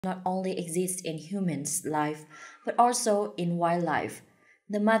not only exists in humans' life, but also in wildlife.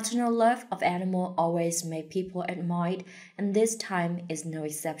 The maternal love of animals always makes people admired, and this time is no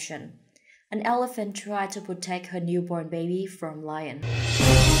exception. An elephant tried to protect her newborn baby from lion.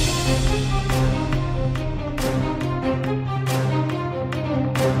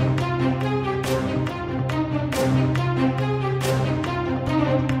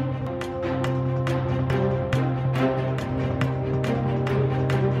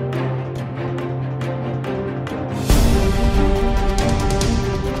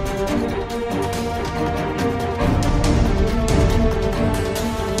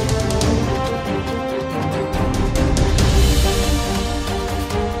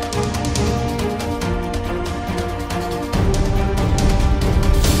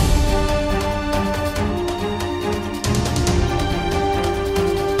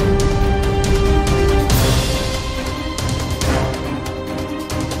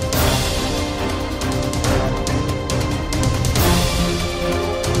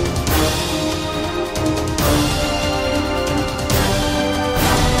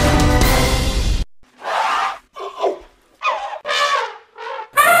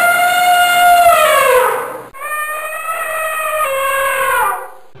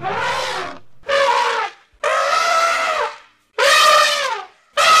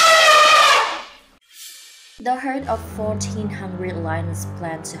 The herd of 14 hungry lions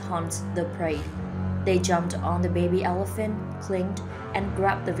planned to hunt the prey. They jumped on the baby elephant, clinged, and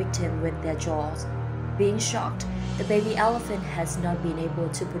grabbed the victim with their jaws. Being shocked, the baby elephant has not been able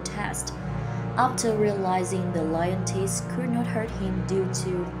to protest. After realizing the lion teeth could not hurt him due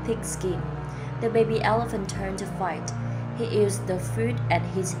to thick skin, the baby elephant turned to fight. He used the food and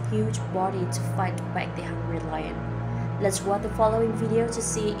his huge body to fight back the hungry lion. Let's watch the following video to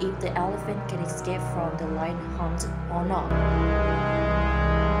see if the elephant can escape from the lion hunt or not.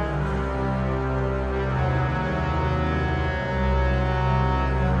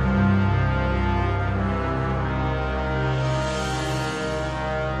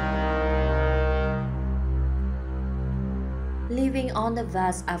 Living on the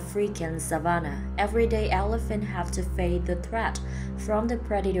vast African savanna, everyday elephants have to face the threat from the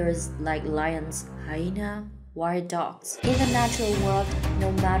predators like lions, hyena, wild dogs. In the natural world,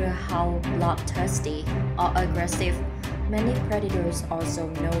 no matter how bloodthirsty or aggressive, many predators also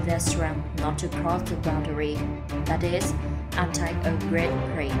know their strength not to cross the boundary, that is, attack a great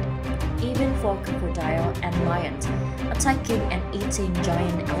prey. Even for crocodile and lions, attacking and eating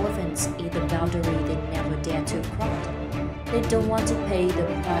giant elephants is the boundary they never dare to cross. They don't want to pay the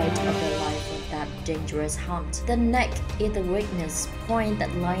price of their life for that dangerous hunt. The neck is the weakness point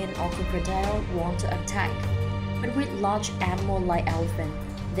that lion or crocodile want to attack. But with large animals like elephant,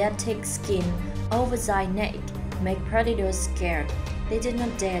 their thick skin, oversized neck make predators scared. They do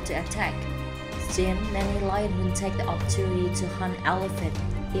not dare to attack. Still, many lions will take the opportunity to hunt elephant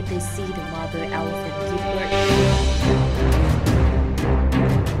if they see the mother elephant give birth.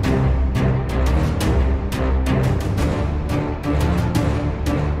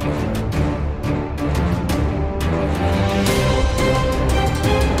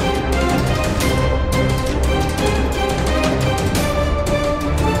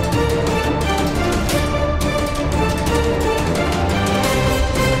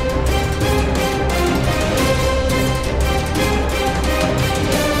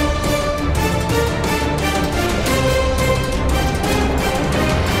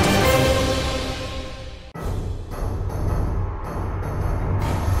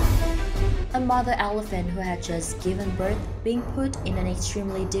 A mother elephant who had just given birth being put in an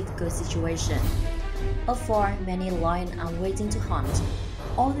extremely difficult situation. Afar, many lions are waiting to hunt.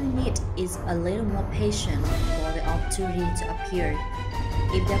 All they need is a little more patience for the opportunity to appear.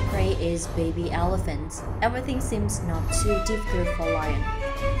 If their prey is baby elephants, everything seems not too difficult for lions.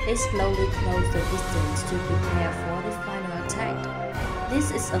 They slowly close the distance to prepare for the final attack.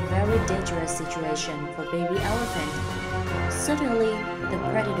 This is a very dangerous situation for baby elephant. Suddenly, the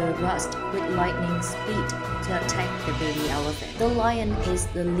predator rushed with lightning speed to attack the baby elephant. The lion is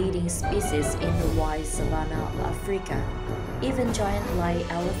the leading species in the wide savanna of Africa. Even giant lion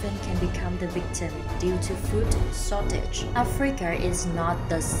elephant can become the victim due to food shortage. Africa is not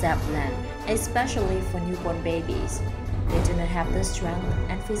the safe land, especially for newborn babies. They do not have the strength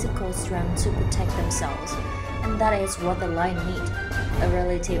and physical strength to protect themselves, and that is what the lion needs, a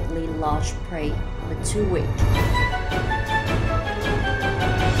relatively large prey, but too weak.